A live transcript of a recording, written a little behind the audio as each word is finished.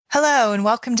Hello and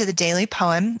welcome to the Daily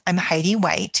Poem. I'm Heidi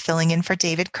White, filling in for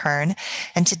David Kern,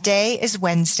 and today is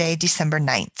Wednesday, December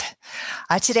 9th.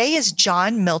 Today is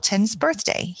John Milton's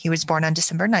birthday. He was born on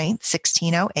December 9th,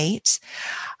 1608.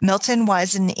 Milton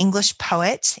was an English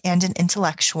poet and an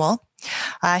intellectual.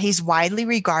 He's widely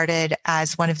regarded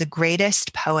as one of the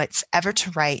greatest poets ever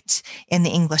to write in the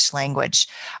English language.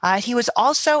 He was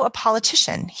also a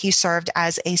politician. He served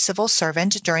as a civil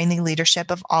servant during the leadership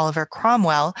of Oliver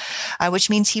Cromwell, which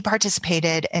means he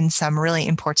participated in some really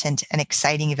important and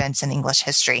exciting events in English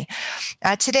history.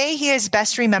 Today, he is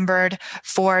best remembered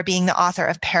for being the author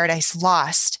of Paradise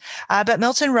Lost, but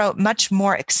Milton wrote much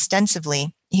more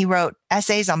extensively. He wrote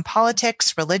essays on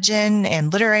politics, religion,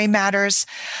 and literary matters.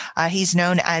 He's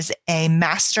known as a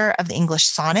master of the English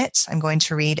sonnet. I'm going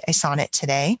to read a sonnet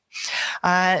today.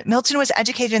 Milton was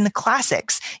educated in the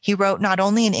classics. He wrote not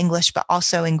only in English, but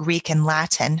also in Greek and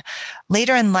Latin.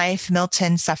 Later in life,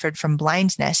 Milton suffered from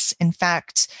blindness. In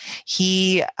fact,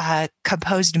 he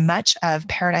composed much of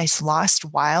Paradise Lost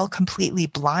while completely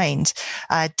blind,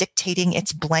 dictating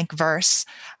its blank verse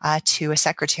to a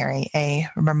secretary, a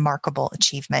remarkable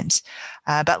achievement.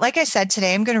 But like I said,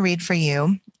 today I'm going to read for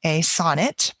you a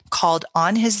sonnet called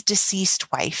On His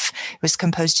Deceased Wife. It was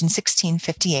composed in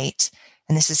 1658.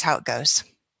 And this is how it goes.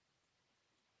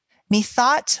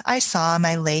 Methought I saw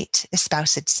my late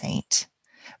espoused saint,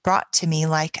 brought to me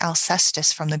like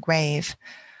Alcestis from the grave,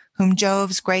 whom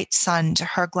Jove's great son to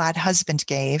her glad husband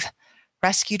gave,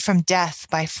 rescued from death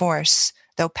by force,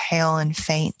 though pale and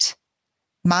faint.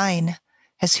 Mine,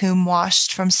 as whom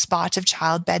washed from spot of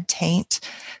childbed taint,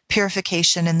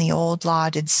 purification in the old law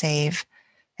did save,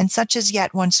 and such as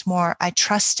yet once more I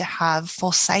trust to have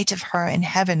full sight of her in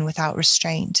heaven without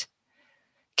restraint.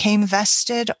 Came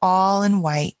vested all in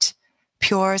white,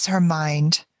 pure as her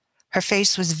mind. Her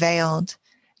face was veiled,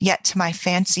 yet to my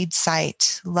fancied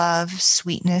sight, love,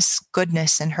 sweetness,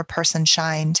 goodness in her person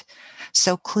shined,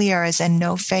 so clear as in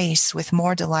no face with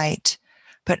more delight.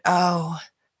 But oh,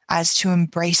 as to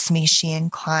embrace me she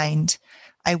inclined.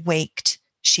 I waked,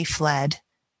 she fled,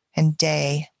 and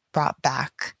day brought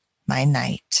back my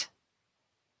night.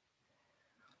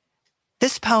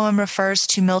 This poem refers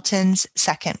to Milton's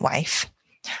second wife.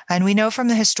 And we know from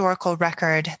the historical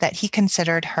record that he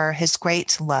considered her his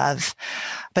great love,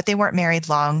 but they weren't married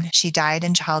long. She died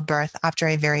in childbirth after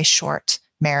a very short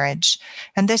marriage.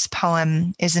 And this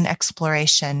poem is an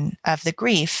exploration of the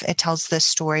grief. It tells the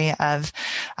story of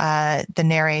the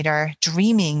narrator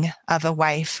dreaming of a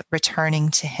wife returning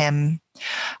to him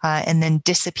and then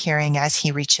disappearing as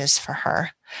he reaches for her.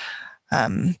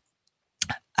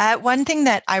 One thing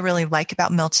that I really like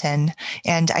about Milton,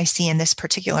 and I see in this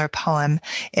particular poem,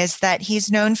 is that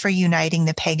he's known for uniting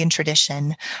the pagan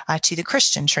tradition to the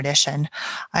Christian tradition.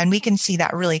 And we can see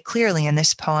that really clearly in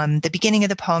this poem. The beginning of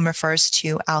the poem refers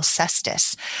to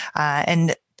Alcestis,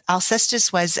 and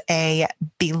Alcestis was a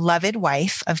beloved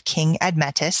wife of King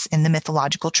Admetus in the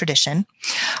mythological tradition.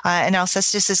 And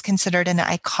Alcestis is considered an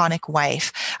iconic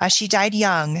wife. She died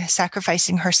young,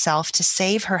 sacrificing herself to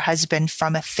save her husband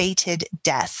from a fated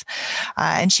death.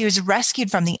 And she was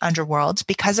rescued from the underworld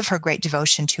because of her great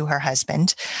devotion to her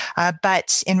husband.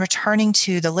 But in returning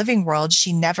to the living world,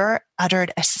 she never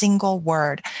uttered a single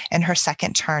word in her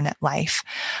second turn at life.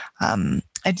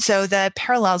 And so the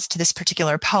parallels to this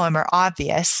particular poem are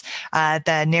obvious.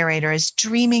 The narrator is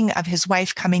dreaming of his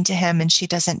wife coming to him and she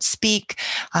doesn't speak,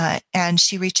 and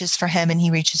she reaches for him and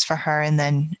he reaches for her, and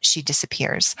then she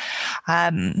disappears.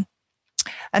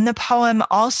 And the poem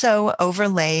also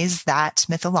overlays that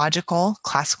mythological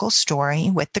classical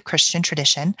story with the Christian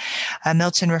tradition.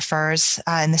 Milton refers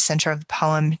in the center of the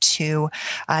poem to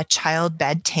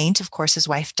childbed taint. Of course, his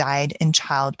wife died in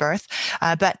childbirth.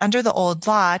 But under the old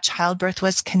law, childbirth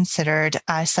was considered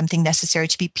something necessary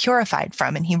to be purified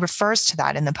from. And he refers to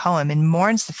that in the poem and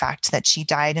mourns the fact that she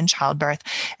died in childbirth,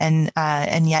 and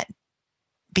yet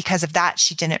because of that,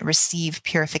 she didn't receive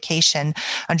purification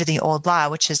under the old law,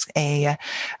 which is a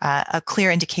clear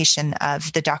indication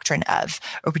of the doctrine of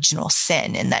original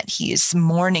sin, in that he is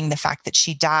mourning the fact that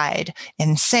she died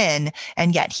in sin,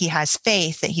 and yet he has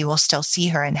faith that he will still see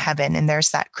her in heaven. And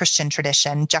there's that Christian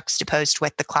tradition juxtaposed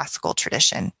with the classical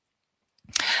tradition.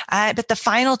 But the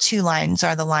final two lines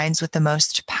are the lines with the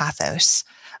most pathos.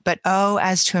 But oh,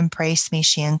 as to embrace me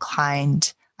she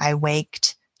inclined. I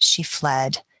waked, she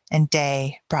fled, and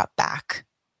day brought back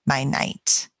my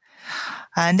night.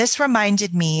 And this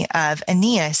reminded me of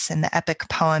Aeneas in the epic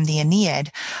poem, the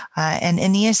Aeneid. And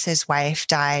Aeneas's wife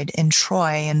died in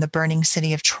Troy, in the burning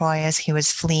city of Troy, as he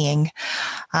was fleeing.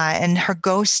 And her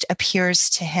ghost appears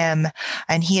to him,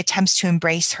 and he attempts to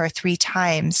embrace her 3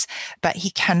 times, but he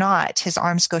cannot. His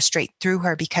arms go straight through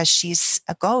her because she's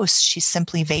a ghost. She's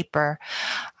simply vapor.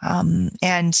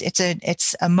 And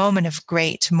it's a moment of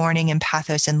great mourning and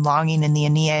pathos and longing in the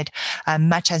Aeneid,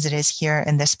 much as it is here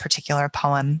in this particular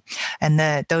poem. And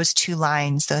those 2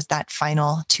 lines, that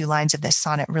final 2 lines of this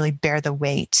sonnet really bear the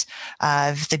weight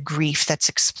of the grief that's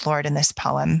explored in this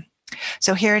poem.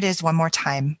 So here it is one more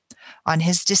time, on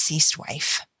his deceased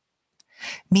wife.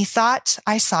 Methought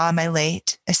I saw my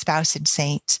late espoused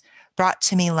saint, brought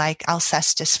to me like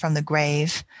Alcestis from the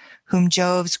grave, whom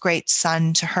Jove's great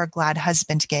son to her glad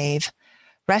husband gave,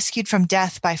 rescued from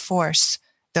death by force,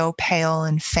 though pale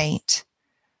and faint.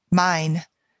 Mine,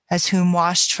 as whom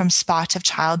washed from spot of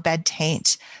childbed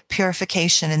taint,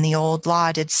 purification in the old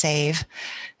law did save,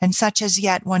 and such as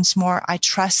yet once more I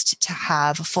trust to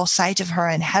have full sight of her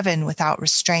in heaven without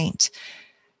restraint,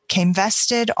 came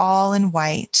vested all in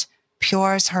white,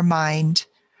 pure as her mind.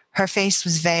 Her face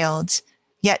was veiled,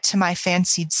 yet to my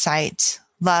fancied sight,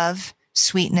 love,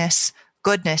 sweetness,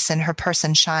 goodness in her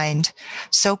person shined,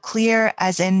 so clear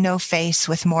as in no face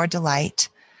with more delight.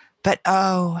 But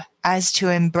oh, as to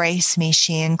embrace me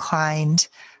she inclined,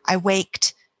 I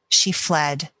waked, she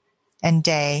fled, and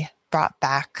day brought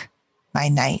back my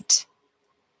night.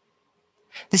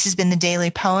 This has been the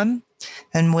Daily Poem,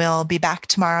 and we'll be back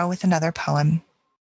tomorrow with another poem.